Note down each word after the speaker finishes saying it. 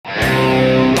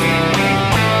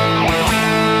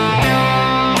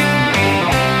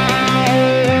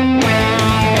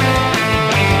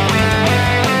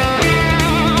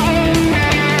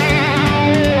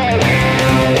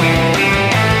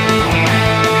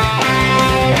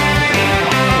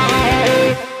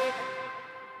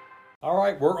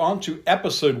we're on to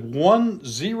episode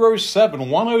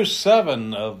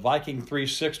 107 of Viking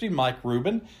 360. Mike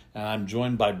Rubin, and I'm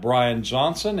joined by Brian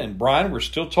Johnson. And Brian, we're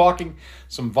still talking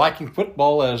some Viking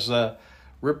football as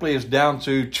Ripley is down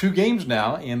to 2 games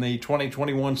now in the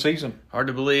 2021 season. Hard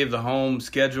to believe the home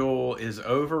schedule is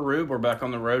over, Rube. We're back on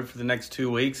the road for the next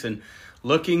 2 weeks and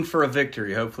looking for a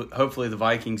victory. Hopefully the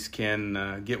Vikings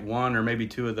can get 1 or maybe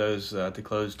 2 of those to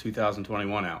close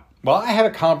 2021 out. Well, I had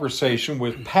a conversation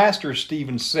with Pastor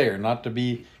Stephen Sayre, not to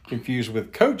be confused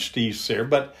with Coach Steve Sayre,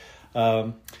 but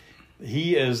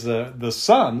he is the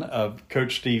son of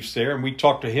Coach Steve Sayre, and we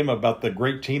talked to him about the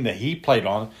great team that he played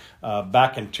on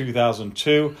back in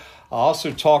 2002. I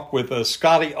also talked with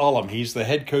Scotty Ullum. He's the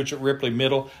head coach at Ripley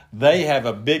Middle. They have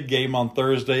a big game on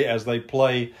Thursday as they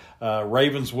play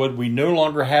Ravenswood. We no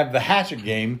longer have the hatchet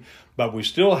game, but we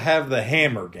still have the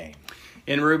hammer game.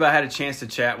 And Rube, I had a chance to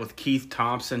chat with Keith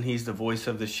Thompson. He's the voice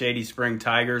of the Shady Spring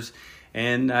Tigers,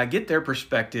 and get their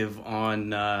perspective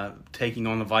on taking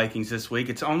on the Vikings this week.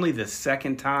 It's only the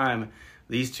second time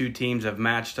these two teams have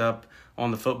matched up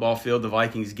on the football field. The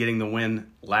Vikings getting the win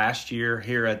last year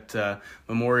here at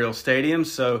Memorial Stadium.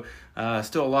 So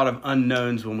still a lot of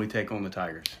unknowns when we take on the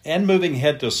Tigers. And moving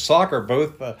ahead to soccer,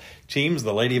 both teams,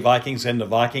 the Lady Vikings and the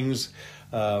Vikings,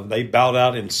 they bowed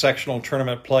out in sectional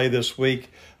tournament play this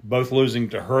week, both losing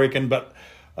to Hurricane. But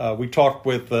we talked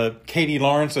with Katie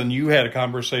Lawrence, and you had a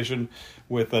conversation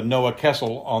with Noah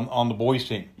Kessel on the boys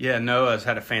team. Yeah, Noah's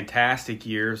had a fantastic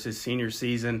year. It's his senior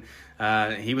season.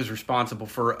 He was responsible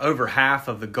for over half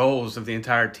of the goals of the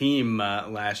entire team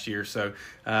last year,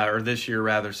 or this year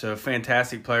rather. So a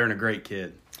fantastic player and a great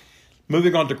kid.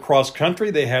 Moving on to cross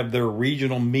country, they have their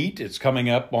regional meet. It's coming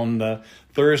up on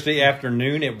Thursday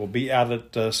afternoon. It will be out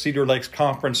at Cedar Lakes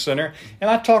Conference Center. And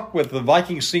I talked with the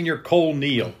Viking senior Cole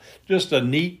Neal, just a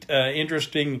neat,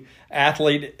 interesting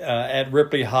athlete at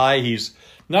Ripley High. He's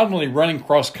not only running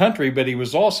cross country, but he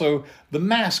was also the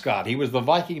mascot. He was the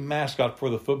Viking mascot for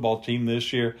the football team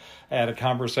this year. I had a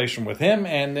conversation with him,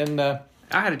 and then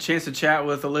I had a chance to chat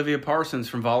with Olivia Parsons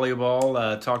from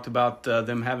volleyball, talked about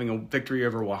them having a victory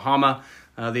over Wahama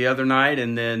the other night,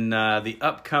 and then the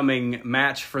upcoming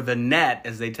match for the net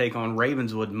as they take on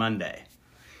Ravenswood Monday.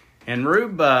 And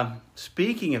Rube,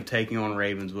 speaking of taking on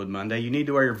Ravenswood Monday, you need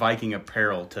to wear your Viking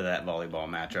apparel to that volleyball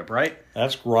matchup, right?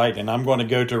 That's right, and I'm going to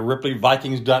go to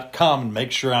RipleyVikings.com and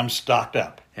make sure I'm stocked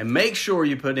up. And make sure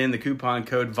you put in the coupon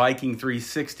code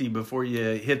Viking360 before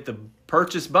you hit the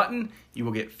purchase button. You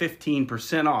will get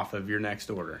 15% off of your next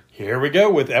order. Here we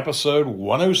go with episode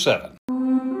 107.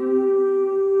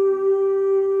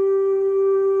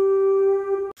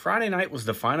 Friday night was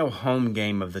the final home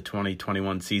game of the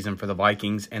 2021 season for the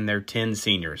Vikings and their 10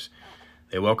 seniors.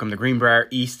 They welcomed the Greenbrier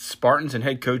East Spartans and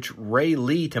head coach Ray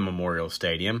Lee to Memorial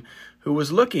Stadium, who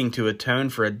was looking to atone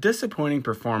for a disappointing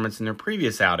performance in their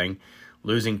previous outing,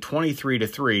 losing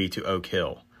 23-3 to Oak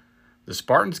Hill. The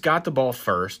Spartans got the ball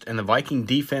first, and the Viking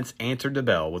defense answered the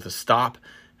bell with a stop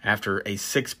after a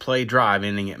 6-play drive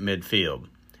ending at midfield.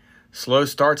 Slow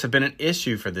starts have been an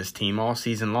issue for this team all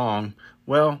season long.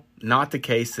 Well, not the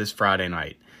case this Friday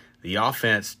night. The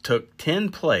offense took 10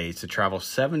 plays to travel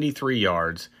 73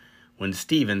 yards when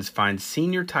Stevens finds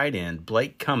senior tight end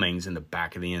Blake Cummings in the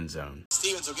back of the end zone.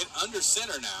 Stevens will get under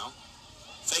center now.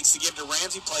 Fakes to give to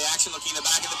Ramsey. Play action looking in the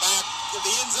back of the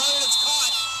end zone, and it's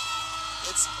caught.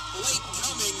 It's Blake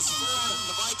Cummings for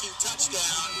the Viking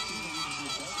touchdown.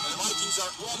 And the Vikings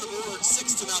are on the board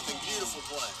 6-0. Beautiful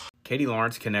play. Katie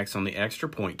Lawrence connects on the extra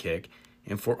point kick,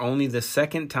 and for only the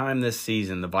second time this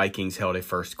season, the Vikings held a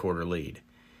first quarter lead.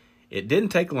 It didn't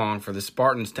take long for the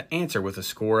Spartans to answer with a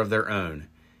score of their own.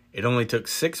 It only took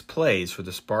 6 plays for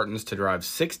the Spartans to drive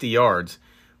 60 yards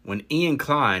when Ian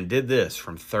Klein did this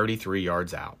from 33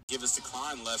 yards out. Give us the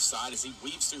Klein left side as he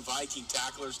weaves through Viking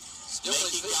tacklers,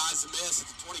 making guys miss at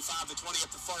the 25-20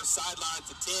 up the far sideline at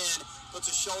the 10, puts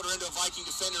a shoulder into a Viking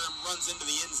defender and runs into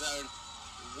the end zone.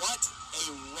 What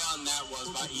a run that was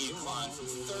by Ian Klein from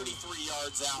 33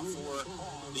 yards out for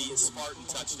the Spartan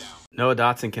touchdown. Noah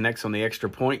Dotson connects on the extra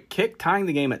point kick, tying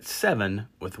the game at 7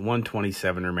 with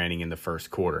 1:27 remaining in the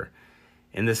first quarter.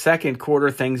 In the second quarter,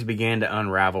 things began to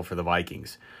unravel for the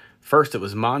Vikings. First, it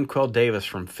was Monquel Davis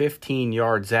from 15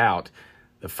 yards out,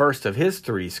 the first of his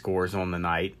 3 scores on the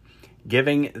night,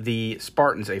 giving the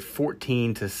Spartans a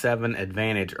 14-7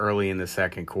 advantage early in the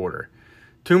second quarter.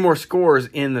 2 more scores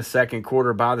in the second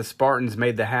quarter by the Spartans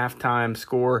made the halftime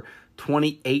score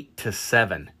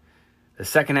 28-7. The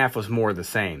second half was more of the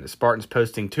same. The Spartans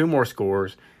posting 2 more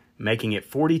scores, making it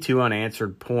 42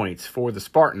 unanswered points for the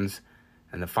Spartans,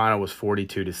 and the final was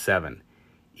 42-7.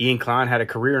 Ian Klein had a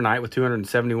career night with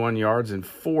 271 yards and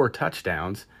 4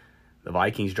 touchdowns. The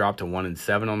Vikings dropped to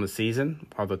 1-7 on the season,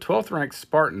 while the 12th-ranked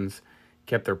Spartans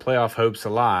kept their playoff hopes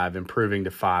alive, improving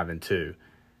to 5-2.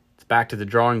 It's back to the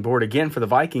drawing board again for the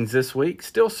Vikings this week,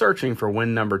 still searching for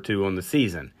win number 2 on the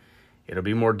season. It'll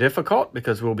be more difficult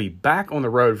because we'll be back on the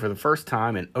road for the first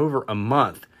time in over a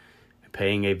month, and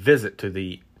paying a visit to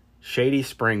the Shady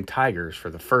Spring Tigers for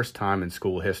the first time in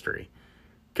school history.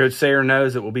 Coach Sayre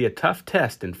knows it will be a tough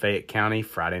test in Fayette County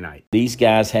Friday night. These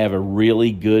guys have a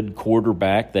really good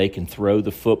quarterback. They can throw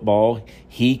the football.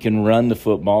 He can run the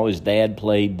football. His dad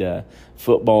played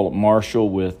football at Marshall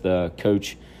with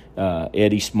Coach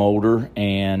Eddie Smolder,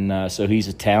 and so he's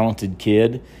a talented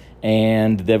kid.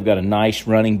 And they've got a nice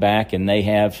running back, and they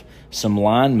have some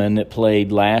linemen that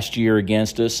played last year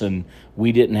against us, and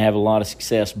we didn't have a lot of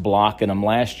success blocking them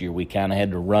last year. We kind of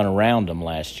had to run around them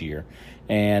last year.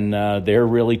 And they're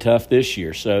really tough this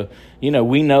year. So,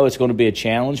 we know it's going to be a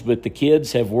challenge, but the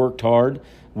kids have worked hard.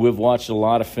 We've watched a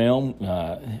lot of film.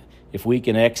 If we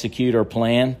can execute our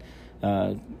plan,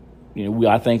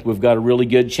 I think we've got a really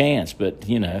good chance. But,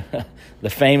 the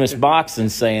famous boxing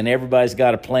saying, everybody's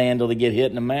got a plan till they get hit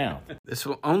in the mouth. This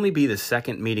will only be the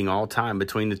second meeting all time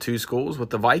between the two schools, with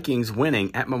the Vikings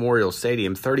winning at Memorial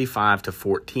Stadium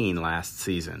 35-14 last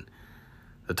season.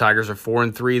 The Tigers are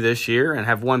 4-3 this year and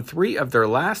have won 3 of their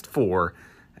last 4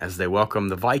 as they welcome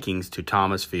the Vikings to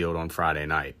Thomas Field on Friday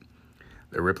night.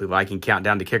 The Ripley Viking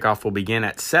countdown to kickoff will begin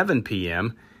at 7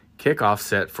 p.m., kickoff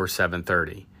set for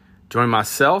 7:30. Join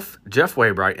myself, Jeff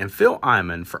Waybright, and Phil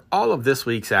Iman for all of this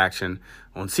week's action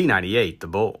on C98 The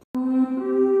Bull.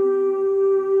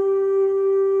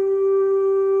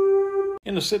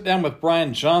 In the sit-down with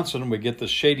Brian Johnson, we get the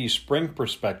Shady Spring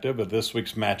perspective of this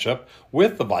week's matchup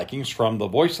with the Vikings from the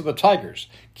voice of the Tigers,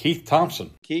 Keith Thompson.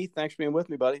 Keith, thanks for being with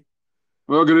me, buddy.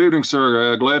 Well, good evening,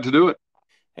 sir. Glad to do it.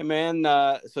 Hey, man,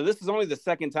 so this is only the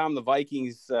second time the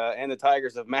Vikings and the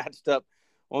Tigers have matched up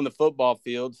on the football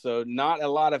field, so not a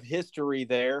lot of history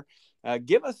there.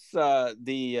 Give us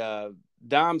the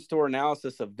dime store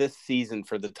analysis of this season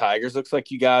for the Tigers. Looks like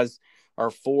you guys are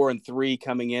 4-3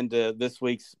 coming into this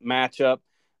week's matchup,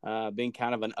 being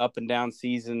kind of an up and down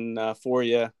season for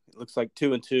you. It looks like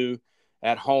 2-2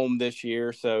 at home this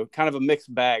year, so kind of a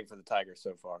mixed bag for the Tigers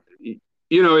so far.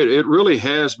 It really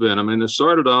has been. I mean, they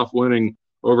started off winning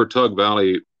over Tug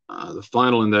Valley. The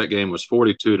final in that game was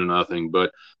 42-0,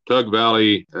 but Tug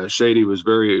Valley, Shady was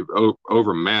very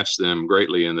overmatched them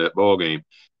greatly in that ball game.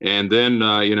 And then,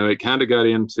 it kind of got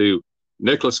into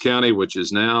Nicholas County, which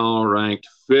is now ranked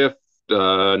 5th.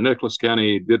 Nicholas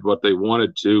County did what they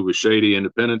wanted to with Shady.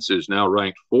 Independence is now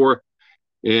ranked 4th,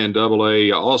 and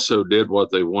AA also did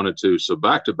what they wanted to. So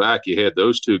back-to-back, you had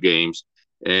those 2 games.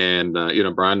 And,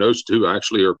 Brian, those 2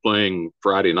 actually are playing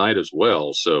Friday night as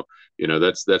well. So,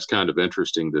 that's kind of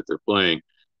interesting that they're playing.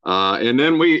 And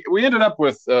then we ended up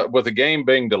with a game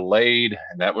being delayed,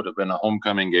 and that would have been a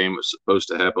homecoming game. It was supposed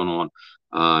to happen on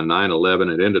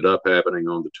 9/11. It ended up happening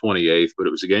on the 28th, but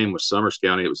it was a game with Summers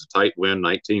County. It was a tight win,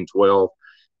 19-12.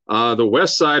 The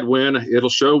West Side win, it'll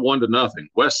show 1-0.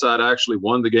 West Side actually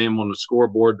won the game on the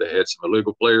scoreboard. They had some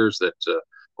illegal players that,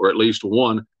 or at least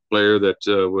one player that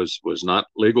was not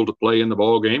legal to play in the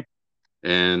ball game.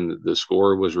 And the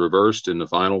score was reversed, and the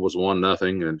final was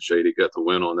 1-0, and Shady got the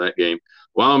win on that game.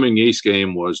 Wyoming East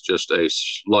game was just a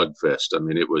slugfest. I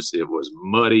mean, it was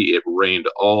muddy. It rained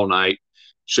all night.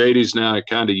 Shady's now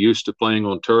kind of used to playing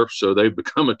on turf, so they've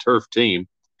become a turf team.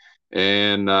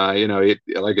 And,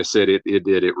 like I said, it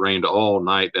did. It rained all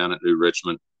night down at New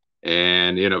Richmond.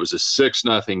 And, it was a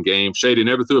 6-0 game. Shady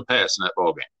never threw a pass in that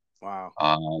ball game. Wow.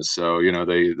 So,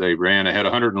 they ran ahead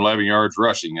 111 yards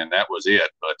rushing, and that was it.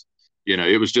 But,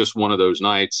 it was just one of those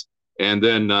nights. And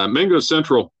then Mingo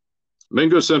Central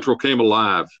came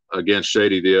alive against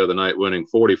Shady the other night, winning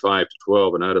 45-12,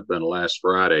 and that'd have been last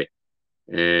Friday.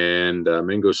 And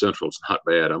Mingo Central's not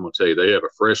bad. I'm going to tell you, they have a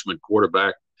freshman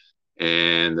quarterback,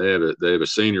 and they have a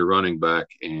senior running back,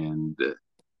 and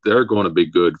they're going to be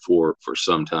good for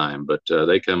some time. But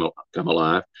they come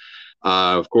alive.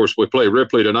 Of course, we play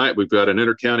Ripley tonight. We've got an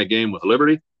inter-county game with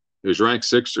Liberty, who's ranked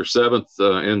 6th or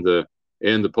 7th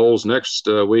in the polls next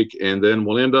week, and then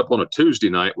we'll end up on a Tuesday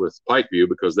night with Pikeview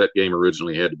because that game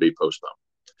originally had to be postponed.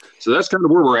 So that's kind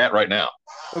of where we're at right now.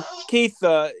 Well, Keith,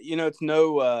 it's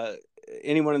no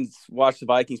anyone who's watched the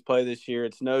Vikings play this year,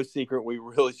 it's no secret we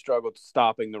really struggled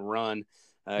stopping the run,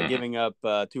 giving up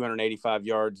 285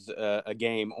 yards a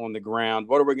game on the ground.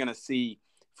 What are we going to see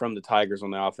from the Tigers on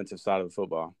the offensive side of the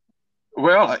football?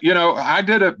 Well, I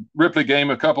did a Ripley game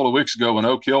a couple of weeks ago when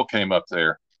Oak Hill came up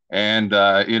there, and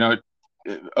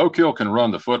Oak Hill can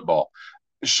run the football.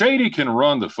 Shady can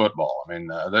run the football. I mean,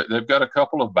 they've got a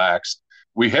couple of backs.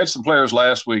 we had some players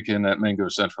last week in that Mingo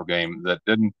Central game that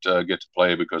didn't get to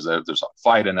play because there's a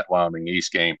fight in that Wyoming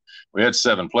East game. We had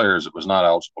 7 players that was not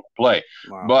eligible to play.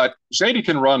 Wow. But Shady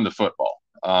can run the football,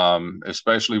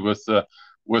 especially with the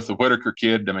Whitaker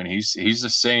kid. I mean, he's a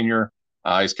senior.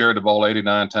 He's carried the ball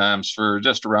 89 times for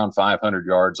just around 500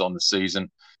 yards on the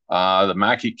season. The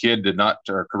Mackey kid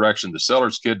the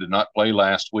Sellers kid did not play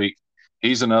last week.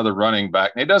 He's another running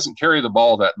back. And he doesn't carry the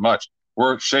ball that much.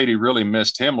 Where Shady really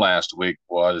missed him last week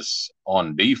was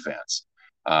on defense,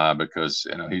 because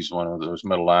he's one of those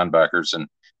middle linebackers,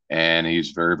 and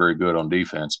he's very, very good on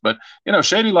defense. But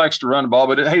Shady likes to run the ball.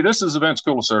 But hey, this is a Vince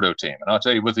Colasurdo team, and I'll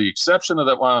tell you, with the exception of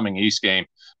that Wyoming East game,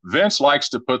 Vince likes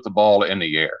to put the ball in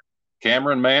the air.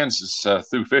 Cameron Mans is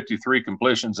through 53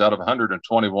 completions out of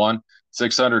 121,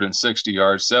 660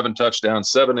 yards, 7 touchdowns,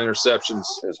 7 interceptions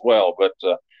as well. But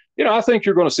I think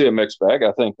you're going to see a mixed bag.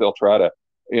 I think they'll try to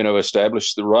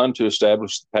establish the run to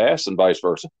establish the pass, and vice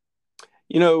versa.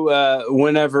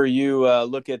 Whenever you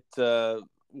look at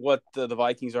what the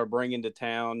Vikings are bringing to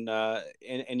town,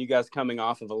 and you guys coming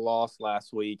off of a loss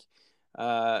last week,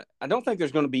 I don't think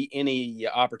there's going to be any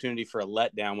opportunity for a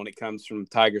letdown when it comes from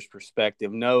Tigers'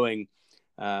 perspective, knowing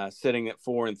sitting at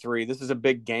 4-3. This is a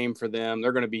big game for them.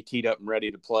 They're going to be teed up and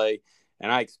ready to play.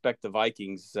 And I expect the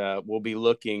Vikings will be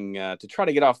looking to try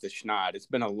to get off the schneid. It's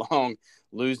been a long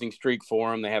losing streak for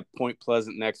them. They have Point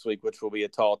Pleasant next week, which will be a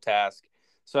tall task.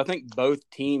 So I think both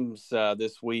teams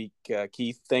this week,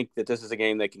 Keith, think that this is a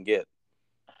game they can get.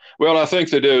 Well, I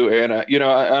think they do. And,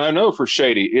 I know for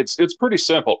Shady, it's pretty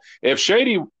simple. If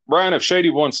Shady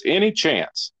wants any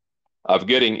chance of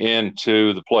getting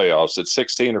into the playoffs at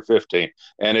 16 or 15,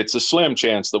 and it's a slim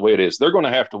chance the way it is, they're going to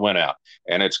have to win out,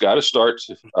 and it's got to start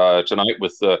tonight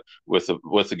with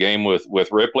the game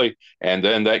with Ripley, and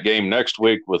then that game next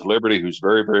week with Liberty, who's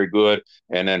very, very good,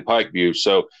 and then Pikeview.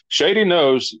 So Shady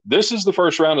knows this is the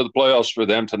first round of the playoffs for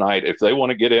them tonight. If they want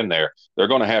to get in there, they're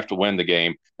going to have to win the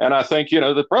game, and I think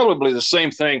probably the same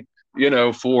thing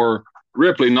for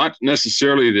Ripley, not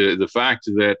necessarily the fact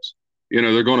that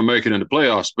they're going to make it into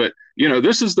playoffs. But,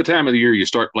 this is the time of the year you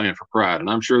start playing for pride. And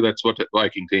I'm sure that's what the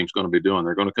Viking team's going to be doing.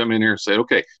 They're going to come in here and say,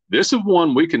 okay, this is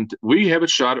one we have a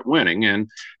shot at winning. And,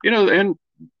 and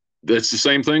that's the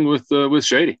same thing with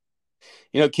Shady.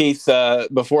 Keith,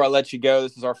 before I let you go,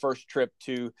 this is our first trip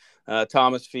to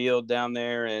Thomas Field down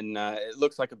there. And it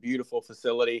looks like a beautiful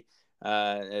facility,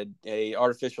 a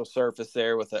artificial surface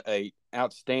there with a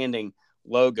outstanding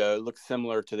logo. It looks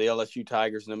similar to the LSU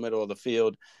Tigers in the middle of the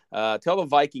field. Tell the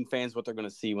Viking fans what they're going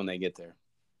to see when they get there.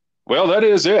 Well, that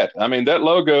is it. I mean, that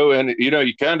logo, and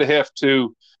you kind of have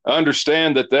to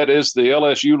understand that is the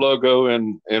LSU logo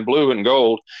in blue and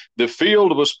gold. The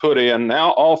field was put in.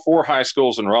 Now all 4 high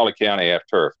schools in Raleigh County have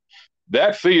turf.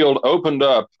 That field opened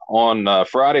up on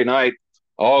Friday night,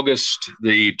 August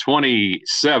the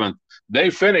 27th.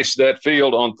 They finished that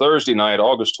field on Thursday night,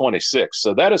 August 26th.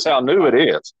 So that is how new it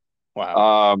is.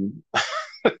 Wow.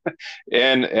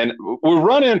 And we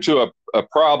run into a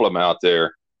problem out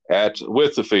there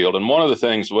with the field. And one of the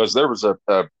things was there was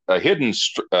a hidden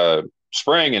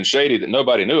spring in Shady that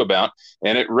nobody knew about,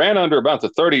 and it ran under about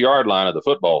the 30-yard line of the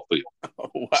football field.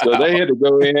 Wow. So they had to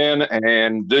go in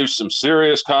and do some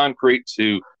serious concrete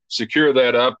to secure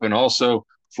that up. And also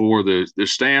for the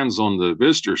stands on the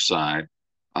visitor side,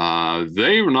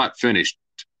 they were not finished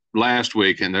last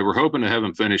week, and they were hoping to have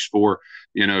them finished for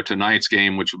tonight's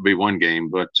game, which would be one game.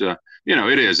 But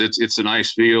it's a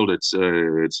nice field. It's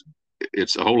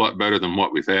a whole lot better than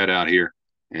what we've had out here.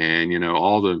 And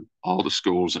all the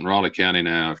schools in Raleigh County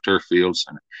now have turf fields,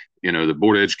 and the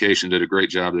Board of Education did a great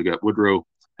job. They got Woodrow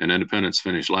and Independence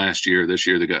finished last year. This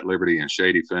year they got Liberty and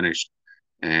Shady finished,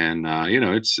 and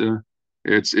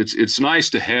it's nice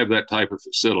to have that type of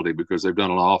facility because they've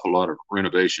done an awful lot of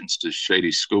renovations to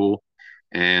Shady School.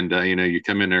 And, you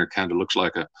come in there, it kind of looks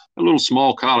like a little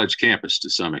small college campus to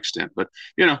some extent. But,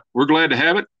 we're glad to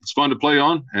have it. It's fun to play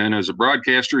on. And as a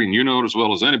broadcaster, and it as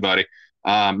well as anybody,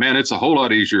 man, it's a whole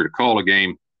lot easier to call a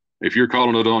game if you're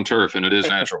calling it on turf and it is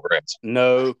natural grass.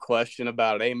 No question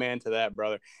about it. Amen to that,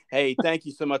 brother. Hey, thank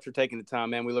you so much for taking the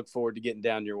time, man. We look forward to getting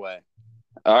down your way.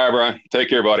 All right, Brian. Take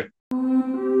care, buddy.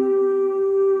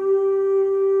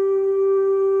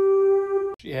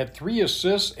 She had 3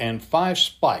 assists and 5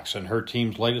 spikes in her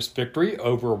team's latest victory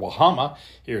over Wahama.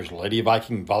 Here's Lady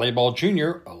Viking volleyball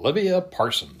junior Olivia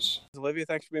Parsons. Olivia,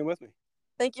 thanks for being with me.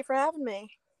 Thank you for having me.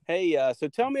 Hey, so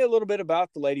tell me a little bit about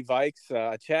the Lady Vikes.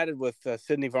 I chatted with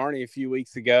Sydney Varney a few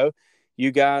weeks ago. You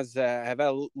guys have had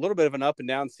a little bit of an up and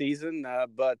down season,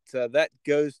 but that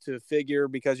goes to figure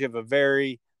because you have a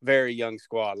very, very young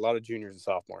squad, a lot of juniors and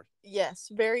sophomores. Yes,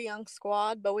 very young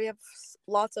squad, but we have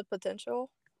lots of potential.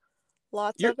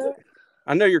 Lots of it.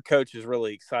 I know your coach is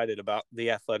really excited about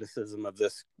the athleticism of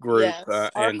this group. Yes,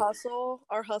 our and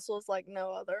hustle is like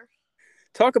no other.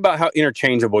 talk about how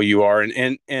interchangeable you are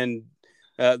and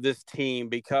this team,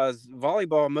 because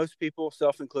volleyball, most people,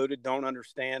 self-included, don't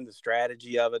understand the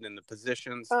strategy of it and the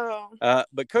positions. Oh.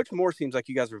 But Coach Moore seems like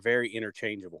you guys are very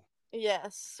interchangeable.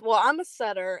 Yes. Well, I'm a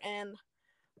setter, and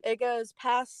it goes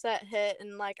past set hit,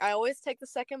 and like I always take the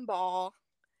second ball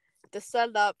to set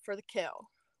it up for the kill.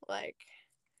 Like,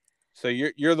 so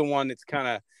you're the one that's kind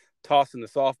of tossing the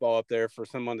softball up there for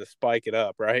someone to spike it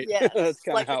up, right? Yes. That's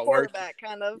kind like of how a it works. quarterback,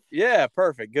 kind of. Yeah,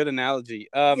 perfect. Good analogy.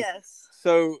 Yes.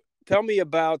 So tell me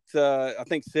about. I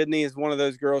think Sydney is one of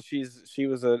those girls. She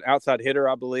was an outside hitter,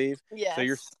 I believe. Yes.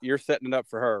 So you're setting it up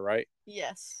for her, right?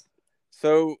 Yes.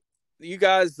 So you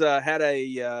guys had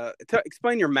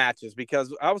explain your matches,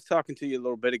 because I was talking to you a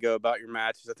little bit ago about your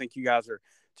matches. I think you guys are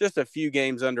just a few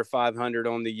games under 500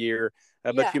 on the year,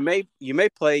 but you may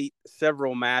play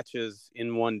several matches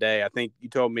in one day. I think you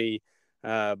told me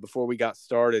before we got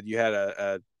started you had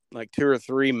a like 2 or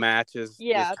 3 matches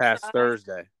this past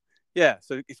Thursday. Yeah.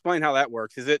 So explain how that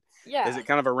works. Is it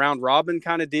kind of a round robin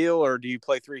kind of deal, or do you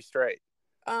play 3 straight?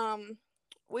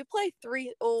 We play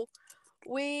 3.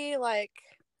 We like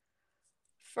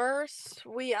first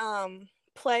we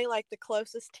play like the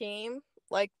closest team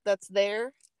like that's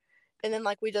there, and then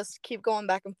like we just keep going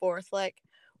back and forth. Like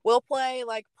we'll play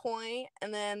like Point,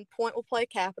 and then Point will play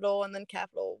Capital, and then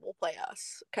Capital will play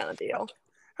us, kind of deal.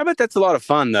 I bet that's a lot of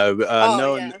fun though.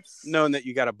 Knowing that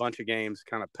you got a bunch of games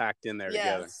kind of packed in there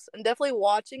together. Yes, and definitely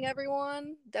watching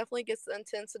everyone definitely gets the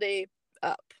intensity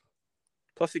up.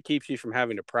 Plus, it keeps you from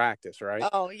having to practice, right?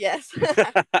 Oh, yes.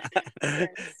 Yes.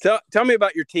 Tell me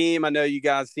about your team. I know you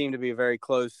guys seem to be a very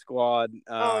close squad.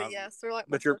 Yes. They're like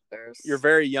my sisters. You're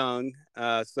very young.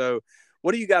 So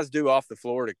what do you guys do off the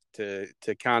floor to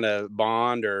kind of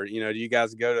bond? Or, do you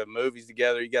guys go to movies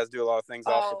together? You guys do a lot of things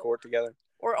off the court together?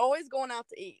 We're always going out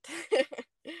to eat.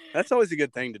 That's always a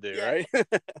good thing to do, right?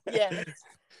 Yes.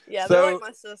 Yeah, they're like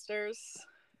my sisters.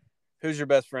 Who's your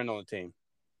best friend on the team?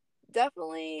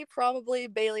 Definitely, probably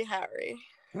Bailey Harry.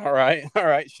 All right.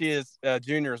 She is a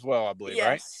junior as well, I believe,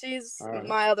 right? Yes, she's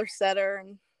my other setter,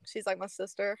 and she's like my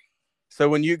sister. So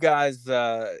when you guys,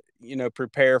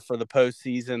 prepare for the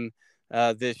postseason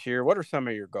this year, what are some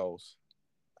of your goals?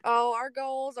 Oh, our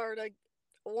goals are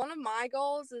one of my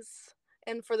goals is,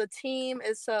 and for the team,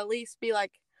 is to at least be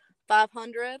like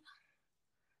 500.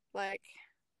 Like,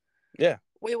 yeah,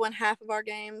 we win half of our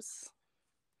games.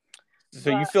 So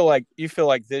you feel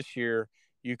like this year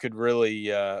you could really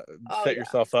set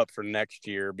yourself up for next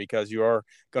year, because you are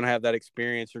going to have that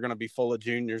experience. You're going to be full of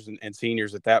juniors and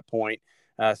seniors at that point.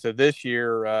 So this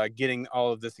year, getting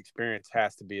all of this experience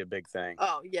has to be a big thing.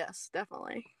 Oh, yes,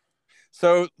 definitely.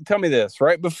 So tell me this,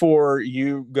 right before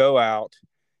you go out,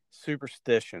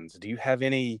 superstitions. Do you have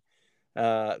any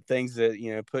things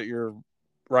that, put your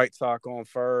right sock on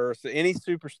first? Any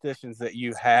superstitions that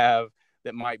you have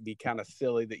that might be kind of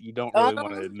silly that you don't really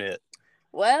want to admit?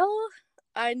 Well,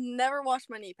 I never wash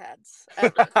my knee pads.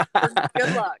 Ever.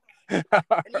 Good luck. And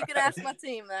you can ask my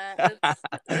team that.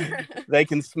 They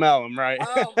can smell them, right?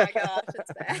 Oh, my gosh.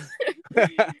 It's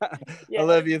bad. Yeah.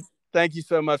 Olivia, thank you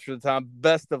so much for the time.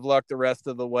 Best of luck the rest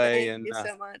of the way. Thank you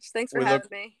so much. Thanks for having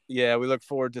me. Yeah, we look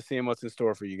forward to seeing what's in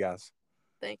store for you guys.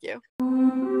 Thank you.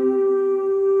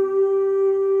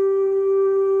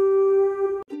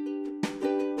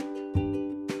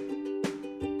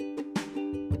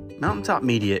 Mountaintop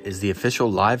Media is the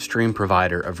official live stream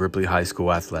provider of Ripley High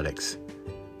School athletics.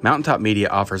 Mountaintop Media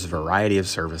offers a variety of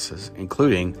services,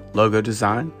 including logo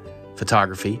design,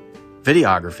 photography,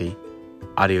 videography,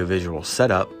 audiovisual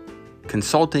setup,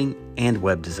 consulting, and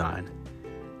web design.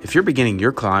 If you're beginning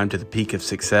your climb to the peak of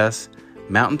success,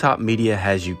 Mountaintop Media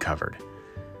has you covered.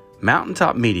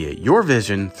 Mountaintop Media, your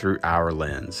vision through our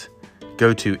lens.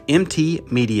 Go to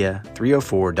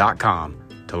mtmedia304.com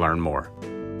to learn more.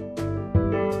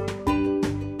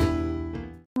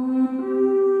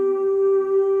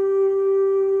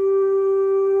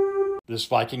 This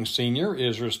Viking senior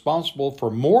is responsible for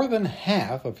more than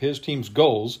half of his team's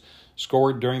goals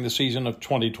scored during the season of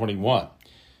 2021.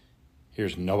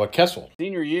 Here's Noah Kessel.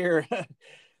 Senior year,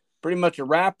 pretty much a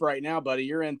wrap right now, buddy.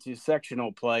 You're into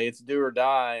sectional play. It's do or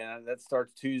die. That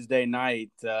starts Tuesday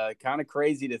night. Kind of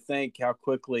crazy to think how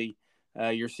quickly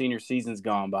your senior season's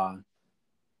gone by.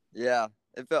 Yeah,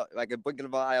 it felt like a blink of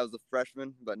an eye. I was a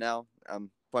freshman, but now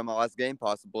I'm playing my last game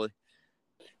possibly.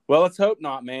 Well, let's hope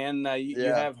not, man. You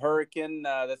have Hurricane.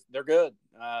 They're good.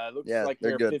 Looks like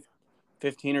they're good.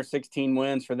 15 or 16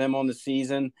 wins for them on the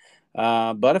season.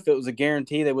 But if it was a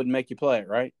guarantee, they wouldn't make you play it,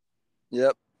 right?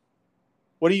 Yep.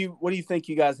 What do you think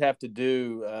you guys have to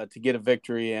do to get a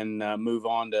victory and move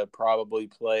on to probably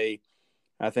play,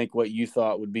 I think, what you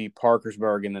thought would be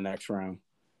Parkersburg in the next round?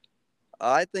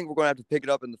 I think we're going to have to pick it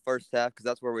up in the first half because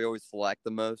that's where we always slack the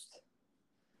most.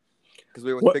 Because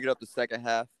we always pick it up the second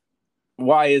half.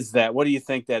 Why is that? What do you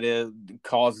think that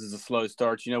causes a slow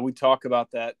start? You know, we talk about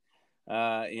that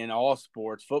in all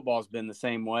sports. Football's been the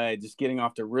same way. Just getting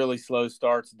off to really slow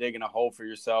starts, digging a hole for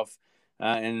yourself,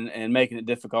 and making it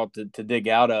difficult to dig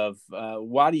out of.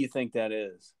 Why do you think that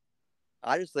is?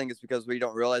 I just think it's because we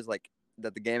don't realize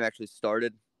that the game actually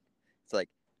started. It's like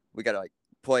we got to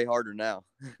play harder now.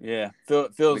 Yeah,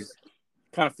 feels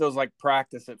like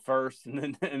practice at first,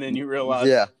 and then you realize.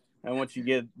 Yeah. And once you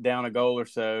get down a goal or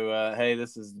so, hey,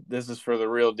 this is for the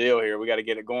real deal here. We got to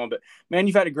get it going. But, man,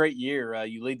 you've had a great year.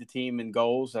 You lead the team in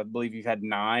goals. I believe you've had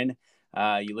 9.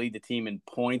 You lead the team in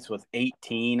points with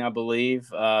 18, I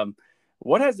believe.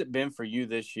 What has it been for you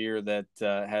this year that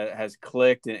has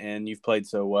clicked and you've played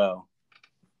so well?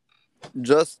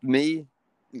 Just me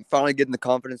finally getting the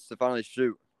confidence to finally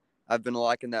shoot. I've been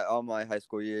liking that all my high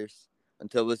school years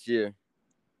until this year.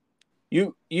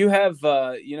 You have,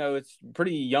 it's a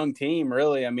pretty young team,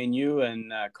 really. I mean, you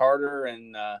and Carter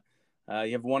and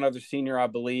you have one other senior, I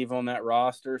believe, on that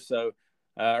roster. So,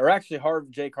 or actually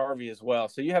Jake Harvey as well.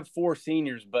 So you have 4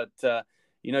 seniors, but,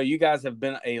 you guys have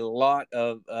been a lot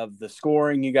of the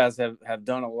scoring. You guys have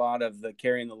done a lot of the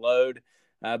carrying the load,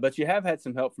 but you have had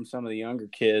some help from some of the younger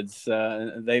kids.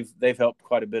 They've helped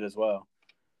quite a bit as well.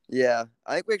 Yeah,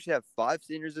 I think we actually have 5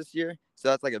 seniors this year. So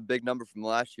that's like a big number from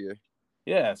last year.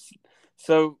 Yes.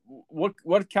 So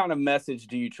what kind of message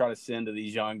do you try to send to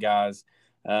these young guys?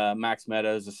 Max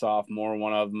Meadows, a sophomore,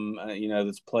 one of them,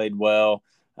 that's played well.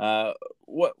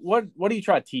 What do you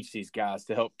try to teach these guys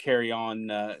to help carry on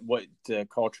what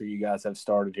culture you guys have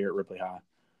started here at Ripley High?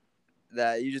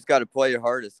 That you just got to play your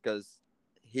hardest because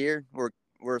here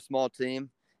we're a small team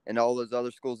and all those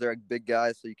other schools, they're big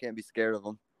guys, so you can't be scared of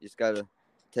them. You just got to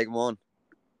take them on.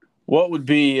 What would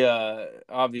be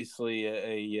obviously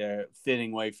a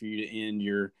fitting way for you to end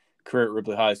your career at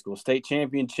Ripley High School? State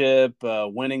championship,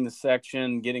 winning the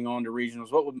section, getting on to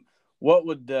regionals. What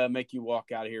would make you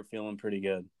walk out of here feeling pretty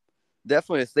good?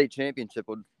 Definitely a state championship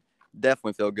would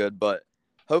definitely feel good, but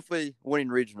hopefully winning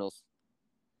regionals.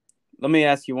 Let me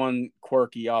ask you one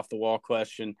quirky off the wall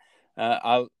question.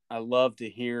 I love to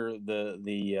hear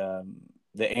the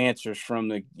answers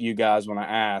from you guys when I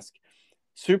ask.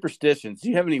 Superstitions. Do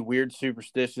you have any weird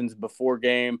superstitions before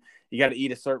game? You got to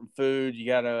eat a certain food. You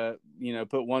got to,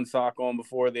 put one sock on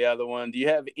before the other one. Do you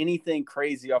have anything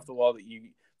crazy off the wall that you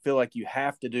feel like you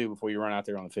have to do before you run out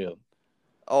there on the field?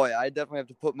 Oh, yeah. I definitely have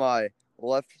to put my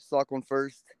left sock on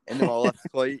first, and then my left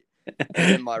cleat, and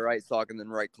then my right sock, and then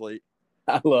right cleat.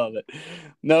 I love it.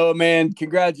 Noah, man,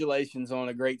 congratulations on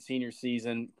a great senior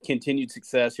season. Continued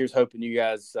success. Here's hoping you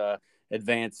guys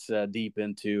advance deep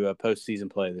into postseason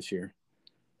play this year.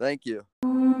 Thank you.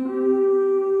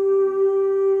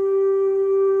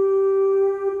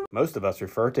 Most of us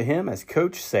refer to him as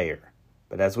Coach Sayer,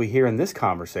 but as we hear in this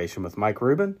conversation with Mike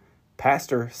Rubin,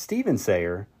 Pastor Stephen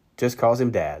Sayer just calls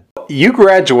him Dad. You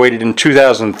graduated in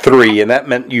 2003, and that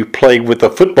meant you played with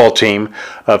the football team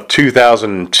of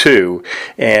 2002,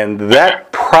 and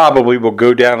that probably will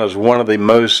go down as one of the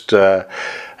most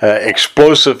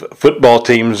explosive football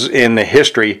teams in the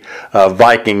history of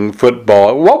Viking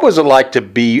football. What was it like to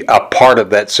be a part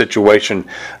of that situation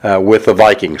with the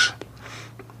Vikings?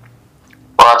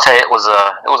 Well, I'll tell you, it was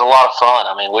a lot of fun.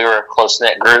 I mean, we were a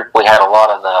close-knit group. We had a lot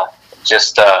of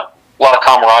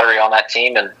camaraderie on that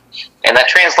team, and that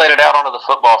translated out onto the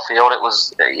football field. It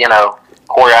was,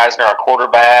 Corey Eisner, our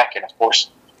quarterback, and of course,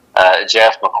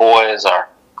 Jeff McCoy is our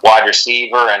wide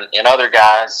receiver, and other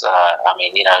guys.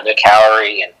 Nick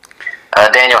Howery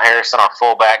and Daniel Harrison, our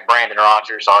fullback, Brandon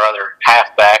Rogers, our other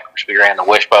halfback, which we ran the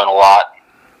wishbone a lot.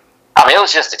 I mean, it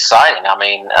was just exciting. I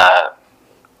mean,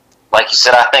 like you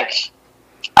said, I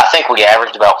think we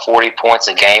averaged about 40 points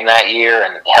a game that year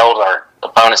and held our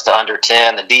opponents to under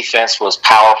 10. The defense was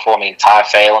powerful. I mean, Ty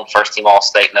Phelan, first-team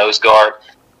All-State nose guard,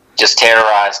 just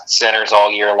terrorized centers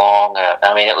all year long.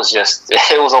 It was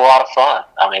a lot of fun.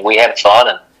 I mean, we had fun,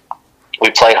 and we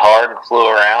played hard and flew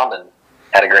around and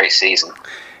had a great season.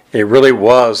 It really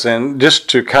was. And just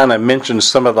to kind of mention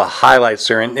some of the highlights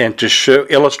there and to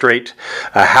illustrate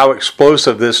how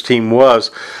explosive this team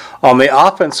was, on the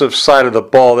offensive side of the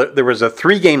ball, there was a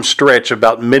 3-game stretch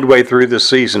about midway through the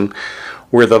season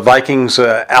where the Vikings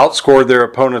outscored their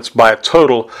opponents by a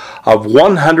total of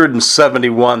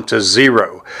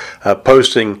 171-0,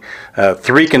 posting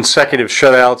 3 consecutive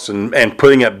shutouts and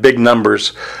putting up big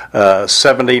numbers,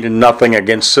 70-0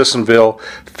 against Sissonville,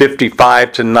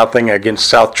 55-0 against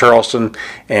South Charleston,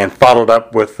 and followed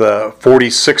up with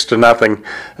 46-0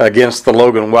 against the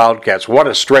Logan Wildcats. What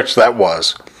a stretch that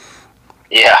was.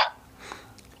 Yeah.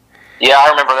 Yeah, I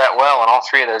remember that well, and all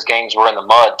 3 of those games were in the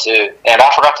mud, too. And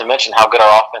I forgot to mention how good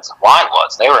our offensive line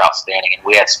was. They were outstanding, and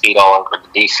we had speed all over the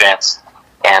defense.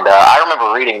 And I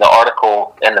remember reading the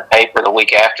article in the paper the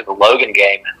week after the Logan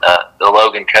game, and the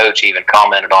Logan coach even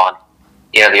commented on,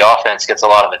 the offense gets a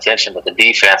lot of attention, but the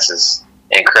defense is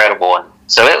incredible. And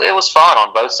so it was fun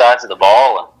on both sides of the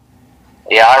ball.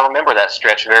 And yeah, I remember that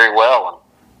stretch very well, and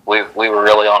we were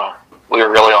really on a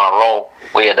roll.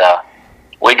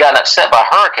 We'd gotten upset by a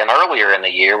hurricane earlier in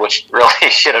the year, which really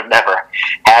should have never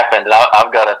happened. And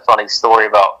I've got a funny story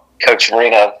about Coach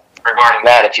Marino regarding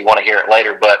that if you want to hear it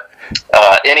later. But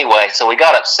anyway, so we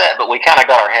got upset, but we kind of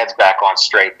got our heads back on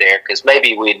straight there because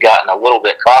maybe we had gotten a little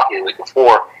bit cocky the week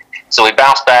before. So we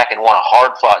bounced back and won a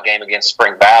hard-fought game against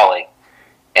Spring Valley,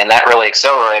 and that really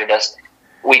accelerated us.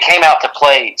 We came out to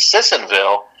play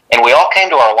Sissonville, and we all came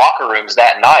to our locker rooms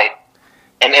that night.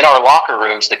 And in our locker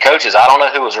rooms, the coaches, I don't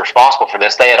know who was responsible for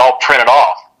this, they had all printed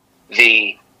off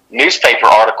the newspaper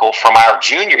article from our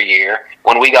junior year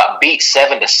when we got beat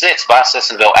 7-6 by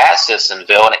Sissonville at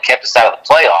Sissonville, and it kept us out of the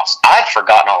playoffs. I'd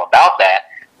forgotten all about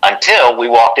that until we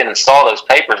walked in and saw those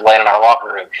papers laying in our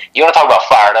locker room. You want to talk about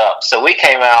fired up. So we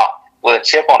came out with a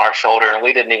chip on our shoulder, and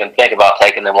we didn't even think about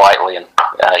taking them lightly. And,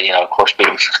 of course, beat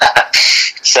them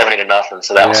 70-0,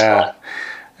 so that was fun.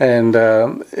 And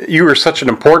you were such an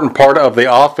important part of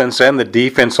the offense and the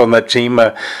defense on that team,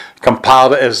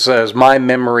 compiled, as my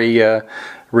memory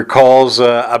recalls,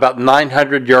 about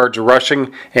 900 yards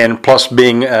rushing, and plus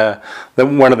being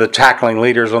one of the tackling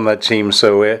leaders on that team.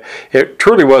 So it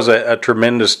truly was a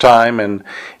tremendous time in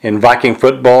Viking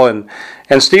football. And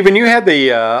Stephen, you had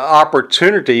the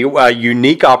opportunity, a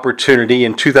unique opportunity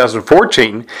in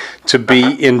 2014 to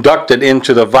be inducted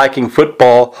into the Viking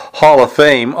Football Hall of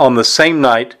Fame on the same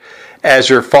night as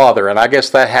your father. And I guess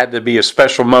that had to be a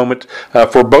special moment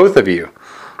for both of you.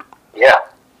 Yeah.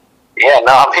 Yeah,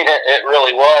 no, I mean, it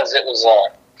really was. It was a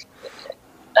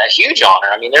huge honor.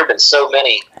 I mean, there have been so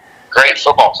many great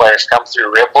football players come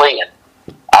through Ripley, and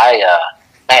I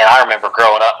remember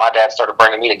growing up, my dad started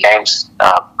bringing me to games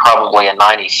probably in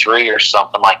 '93 or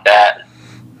something like that.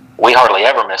 We hardly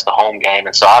ever missed a home game,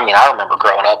 and so, I remember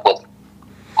growing up with,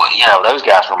 those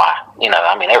guys were they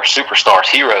were superstars,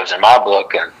 heroes in my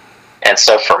book, and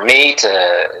so for me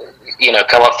to,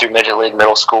 come up through Midget League,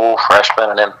 middle school,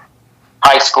 freshman, and then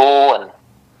high school, and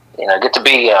get to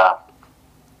be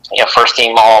first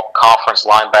team all conference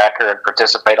linebacker and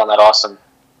participate on that awesome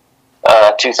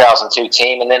 2002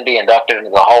 team, and then be inducted into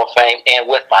the Hall of Fame and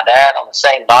with my dad on the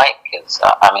same night. Because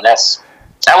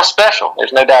that was special.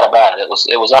 There's no doubt about it.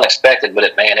 It was unexpected, but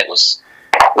it was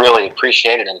really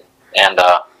appreciated, and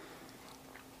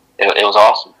it was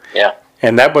awesome. Yeah.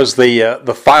 And that was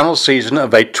the final season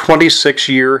of a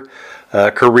 26-year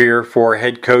career for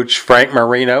head coach Frank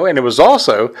Marino, and it was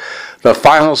also the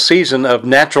final season of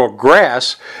natural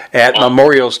grass at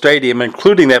Memorial Stadium,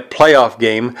 including that playoff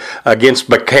game against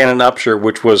Buchanan Upshur,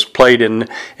 which was played in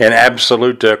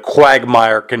absolute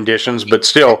quagmire conditions, but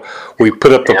still we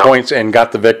put up the points and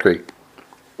got the victory.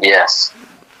 Yes.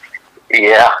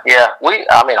 Yeah.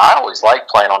 I always liked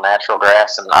playing on natural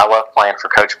grass, and I loved playing for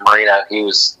Coach Marino. He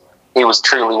was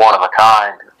truly one of a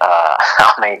kind.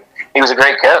 He was a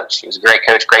great coach. He was a great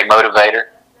coach, great motivator.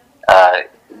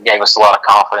 Gave us a lot of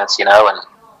confidence, and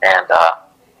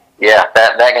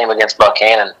that game against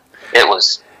Buchanan, it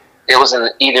was in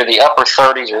either the upper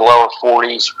 30s or lower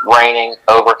 40s, raining,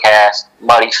 overcast,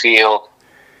 muddy field,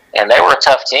 and they were a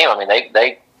tough team.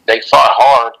 They fought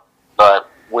hard, but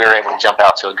we were able to jump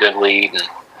out to a good lead,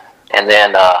 and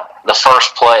then the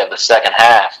first play of the second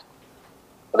half,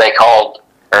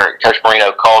 Coach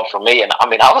Marino called for me, and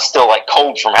I was still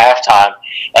cold from halftime,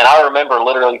 and I remember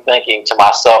literally thinking to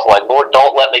myself, Lord,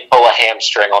 don't let me pull a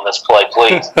hamstring on this play,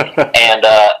 please.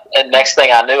 and next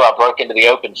thing I knew, I broke into the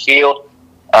open field.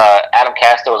 Adam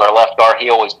Castro was our left guard. He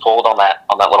always pulled on that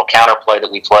little counter play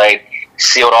that we played,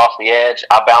 sealed off the edge.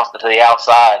 I bounced it to the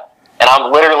outside, and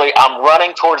I'm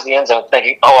running towards the end zone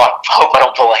thinking, I hope I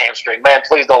don't pull a hamstring. Man,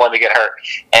 please don't let me get hurt.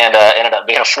 And ended up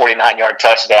being a 49-yard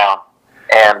touchdown.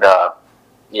 And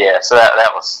so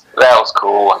that was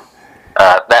cool, and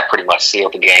that pretty much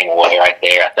sealed the game away right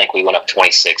there. I think we went up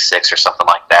 26-6 or something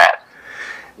like that.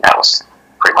 That was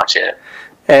pretty much it.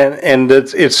 and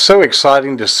it's so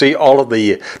exciting to see all of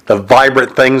the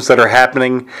vibrant things that are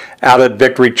happening out at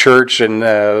Victory Church,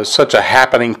 and such a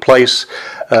happening place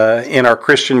in our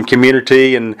Christian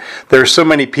community. And there's so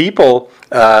many people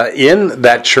in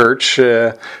that church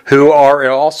who are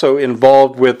also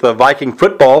involved with Viking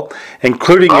football,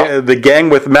 including the gang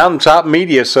with Mountaintop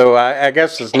Media. So I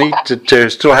guess it's neat to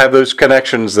still have those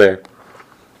connections there.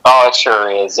 Oh, it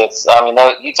sure is.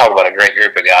 You talk about a great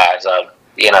group of guys.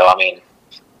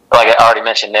 Like I already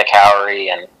mentioned, Nick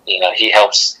Howery, and he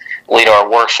helps lead our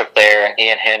worship there, and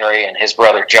Ian Henry and his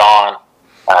brother John.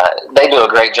 They do a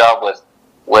great job with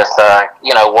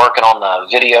working on the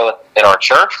video at our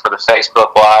church for the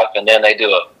Facebook Live, and then they do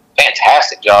a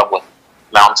fantastic job with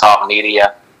Mountaintop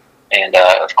Media. And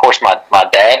of course, my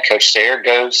dad, Coach Sayre,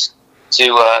 goes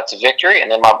to Victory,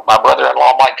 and then my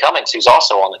brother-in-law, Mike Cummings, who's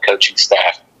also on the coaching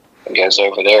staff, and goes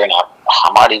over there. And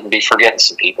I might even be forgetting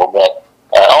some people, but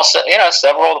also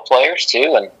several of the players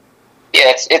too. And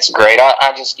yeah, it's great.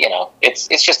 I just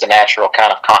it's just a natural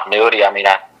kind of continuity.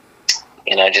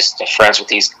 Just friends with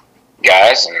these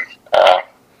guys, and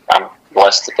I'm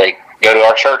blessed that they go to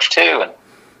our church too, and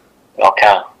we all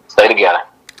kind of stay together.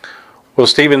 Well,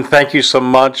 Stephen, thank you so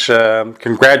much.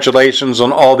 Congratulations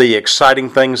on all the exciting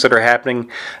things that are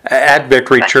happening at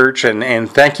Victory Church,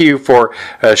 and thank you for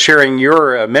sharing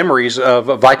your memories of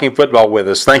Viking football with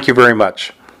us. Thank you very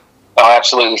much. Oh,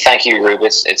 absolutely. Thank you, Rube.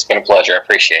 It's been a pleasure. I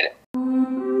appreciate it.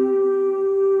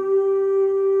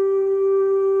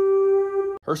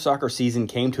 Her soccer season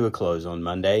came to a close on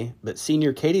Monday, but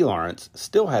senior Katie Lawrence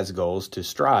still has goals to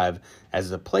strive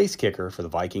as a place kicker for the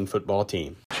Viking football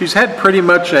team. She's had pretty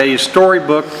much a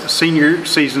storybook senior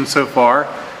season so far,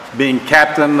 being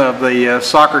captain of the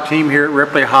soccer team here at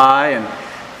Ripley High and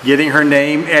getting her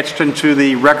name etched into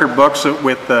the record books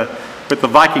with the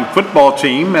Viking football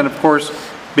team, and of course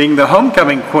being the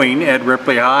homecoming queen at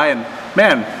Ripley High. And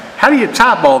man, how do you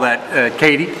top all that,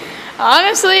 Katie?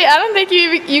 Honestly, I don't think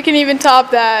you can even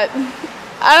top that.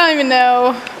 I don't even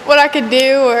know what I could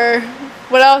do or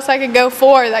what else I could go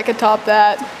for that could top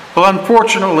that. Well,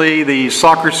 unfortunately, the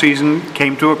soccer season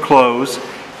came to a close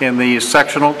in the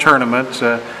sectional tournament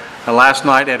last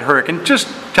night at Hurricane. Just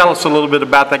tell us a little bit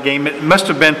about that game. It must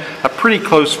have been a pretty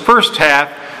close first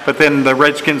half, but then the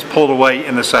Redskins pulled away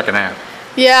in the second half.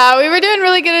 Yeah, we were doing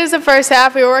really good as the first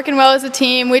half. We were working well as a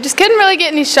team. We just couldn't really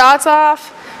get any shots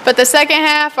off. But the second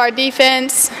half, our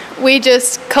defense, we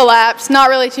just collapsed. Not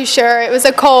really too sure. It was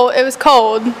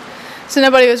cold, so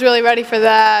nobody was really ready for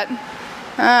that.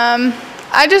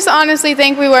 I just honestly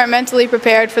think we weren't mentally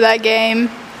prepared for that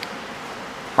game.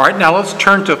 All right, now let's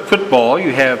turn to football.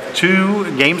 You have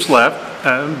 2 games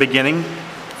left, beginning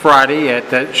Friday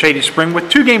at Shady Spring.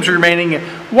 With 2 games remaining,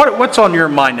 what's on your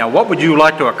mind now? What would you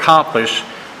like to accomplish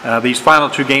these final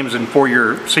 2 games and for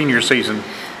your senior season?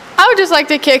 I would just like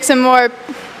to kick some more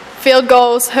field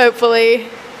goals, hopefully,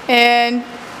 and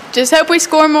just hope we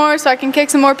score more so I can kick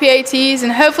some more PATs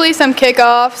and hopefully some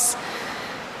kickoffs.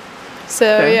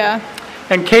 So, okay. Yeah.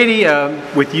 And Katie,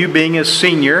 with you being a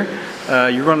senior,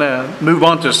 you're going to move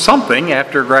on to something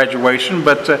after graduation,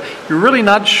 but you're really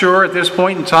not sure at this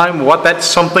point in time what that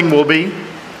something will be?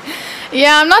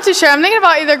 Yeah, I'm not too sure. I'm thinking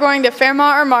about either going to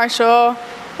Fairmont or Marshall,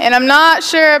 and I'm not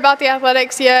sure about the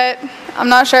athletics yet. I'm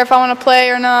not sure if I want to play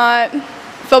or not,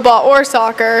 football or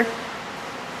soccer.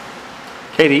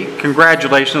 Katie,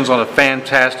 congratulations on a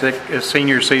fantastic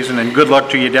senior season, and good luck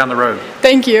to you down the road.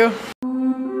 Thank you.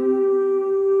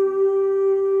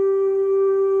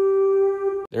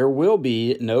 There will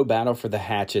be no battle for the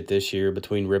hatchet this year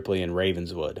between Ripley and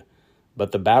Ravenswood,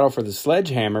 but the battle for the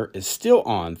sledgehammer is still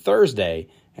on Thursday,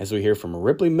 as we hear from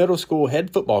Ripley Middle School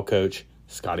head football coach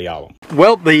Scotty Olam.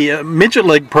 Well, the midget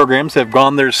league programs have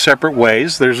gone their separate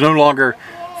ways. There's no longer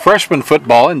freshman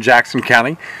football in Jackson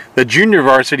County. The junior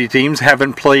varsity teams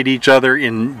haven't played each other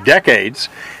in decades,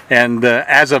 and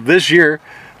as of this year,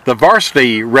 the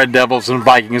varsity Red Devils and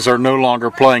Vikings are no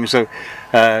longer playing. So,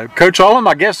 Coach Olam,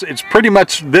 I guess it's pretty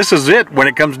much this is it when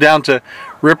it comes down to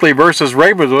Ripley versus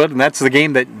Ravenswood, and that's the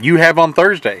game that you have on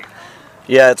Thursday.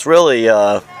 Yeah, it's really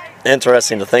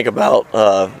interesting to think about,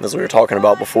 as we were talking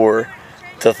about before,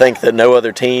 to think that no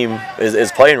other team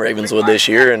is playing Ravenswood this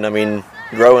year. And I mean,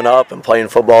 growing up and playing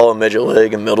football in midget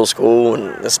league and middle school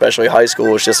and especially high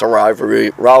school, it's just a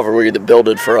rivalry that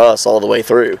builded for us all the way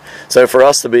through. So for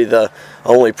us to be the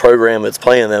only program that's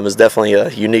playing them is definitely a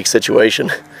unique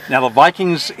situation. Now the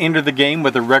Vikings entered the game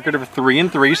with a record of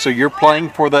 3-3, so you're playing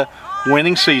for the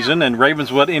winning season, and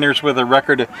Ravenswood enters with a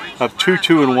record of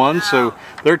 2-1, so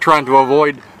they're trying to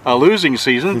avoid a losing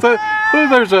season. So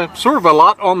there's a sort of a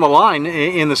lot on the line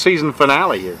in the season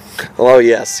finale here. Oh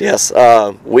yes.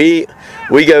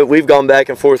 we've gone back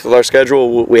and forth with our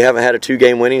schedule. We haven't had a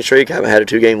 2-game winning streak, haven't had a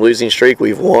 2-game losing streak.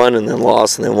 We've won and then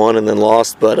lost and then won and then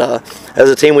lost. But as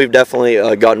a team, we've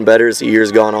definitely gotten better as the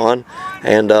year's gone on,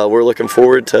 and we're looking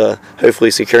forward to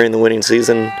hopefully securing the winning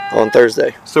season on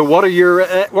Thursday. So what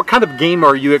kind of game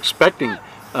are you expecting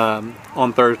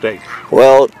on Thursday?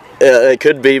 Well, it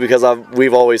could be because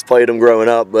we've always played them growing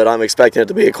up, but I'm expecting it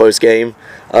to be a close game.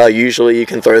 Usually you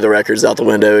can throw the records out the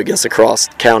window against a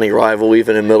cross-county rival,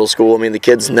 even in middle school. I mean, the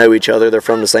kids know each other. They're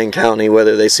from the same county,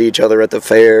 whether they see each other at the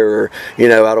fair or,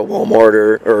 out of Walmart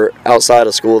or outside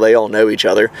of school. They all know each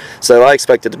other. So I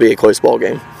expect it to be a close ball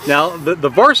game. Now, the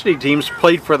varsity teams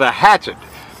played for the Hatchet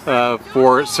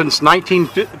since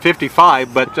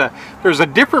 1955, but there's a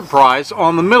different prize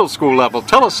on the middle school level.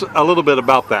 Tell us a little bit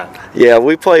about that. Yeah,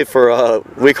 we play for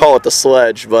we call it the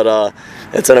sledge, but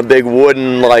it's in a big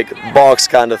wooden box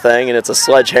kind of thing, and it's a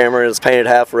sledgehammer, and it's painted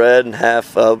half red and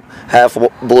half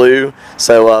blue.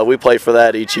 So we play for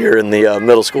that each year in the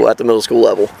middle school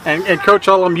level. And Coach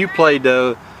Ullum, you played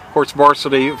of course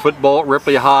varsity football at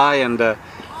Ripley High, and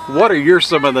what are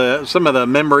some of the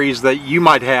memories that you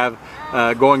might have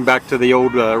going back to the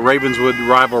old Ravenswood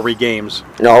rivalry games?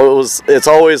 No, it's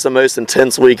always the most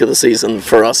intense week of the season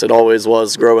for us. It always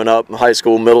was growing up in high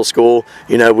school, middle school.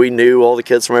 We knew all the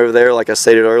kids from over there, like I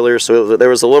stated earlier, so there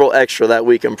was a little extra that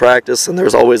week in practice, and there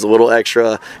was always a little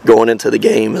extra going into the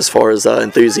game as far as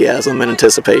enthusiasm and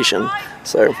anticipation.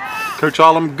 So, Coach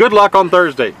Ullum, good luck on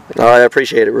Thursday. All right, I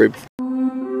appreciate it, Rube.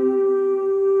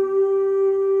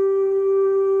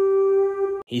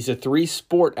 He's a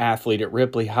 3-sport athlete at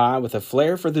Ripley High with a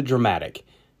flair for the dramatic.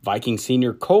 Viking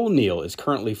senior Cole Neal is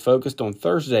currently focused on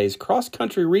Thursday's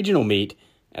cross-country regional meet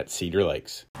at Cedar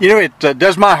Lakes. It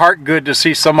does my heart good to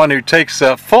see someone who takes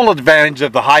full advantage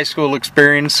of the high school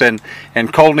experience, and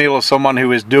Cole Neal is someone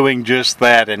who is doing just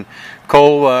that. And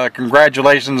Cole,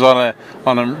 congratulations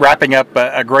on wrapping up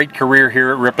a great career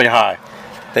here at Ripley High.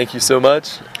 Thank you so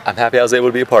much. I'm happy I was able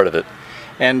to be a part of it.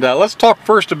 And let's talk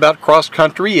first about cross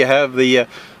country. You have the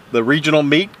regional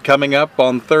meet coming up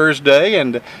on Thursday,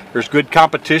 and there's good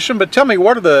competition. But tell me,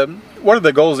 what are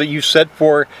the goals that you set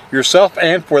for yourself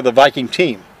and for the Viking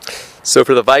team? So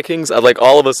for the Vikings, I'd like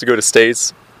all of us to go to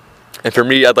states, and for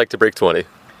me, I'd like to break 20.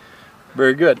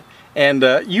 Very good. And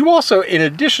you also, in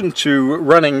addition to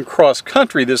running cross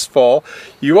country this fall,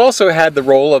 you also had the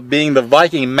role of being the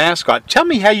Viking mascot. Tell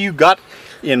me how you got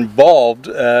involved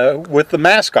with the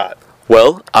mascot.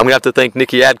 Well, I'm going to have to thank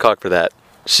Nikki Adcock for that.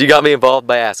 She got me involved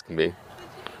by asking me,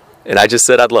 and I just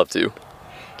said I'd love to.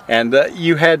 And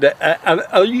you had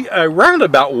a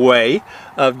roundabout way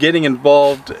of getting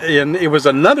involved in, it was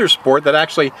another sport that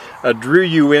actually drew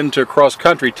you into cross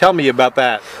country. Tell me about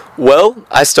that. Well,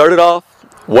 I started off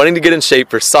wanting to get in shape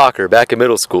for soccer back in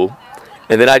middle school,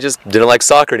 and then I just didn't like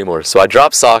soccer anymore. So I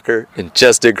dropped soccer and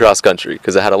just did cross country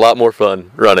because I had a lot more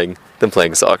fun running than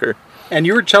playing soccer. And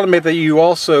you were telling me that you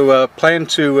also plan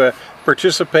to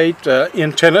participate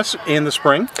in tennis in the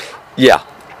spring? Yeah,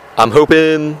 I'm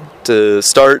hoping to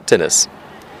start tennis.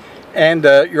 And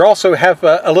you also have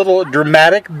a little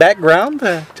dramatic background.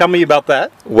 Tell me about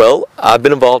that. Well, I've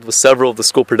been involved with several of the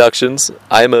school productions.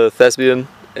 I'm a thespian,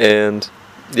 and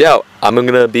yeah, I'm going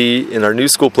to be in our new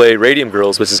school play, Radium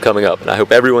Girls, which is coming up, and I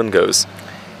hope everyone goes.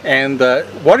 And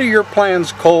what are your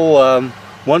plans, Cole,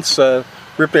 once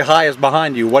Ripley High is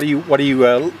behind you? What are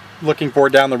you looking for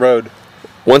down the road?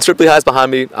 Once Ripley High is behind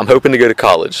me, I'm hoping to go to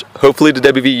college, hopefully to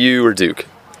WVU or Duke.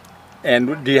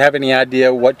 And do you have any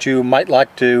idea what you might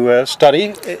like to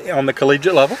study on the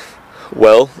collegiate level?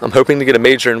 Well, I'm hoping to get a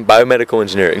major in biomedical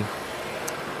engineering.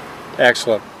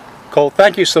 Excellent. Cole,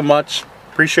 thank you so much.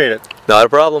 Appreciate it. Not a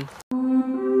problem.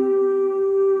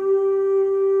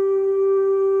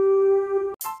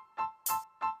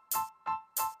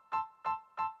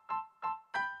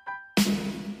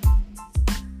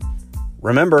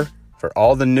 Remember, for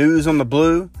all the news on the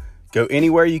Blue, go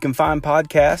anywhere you can find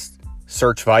podcasts,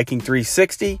 search Viking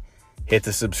 360, hit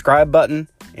the subscribe button,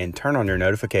 and turn on your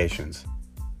notifications.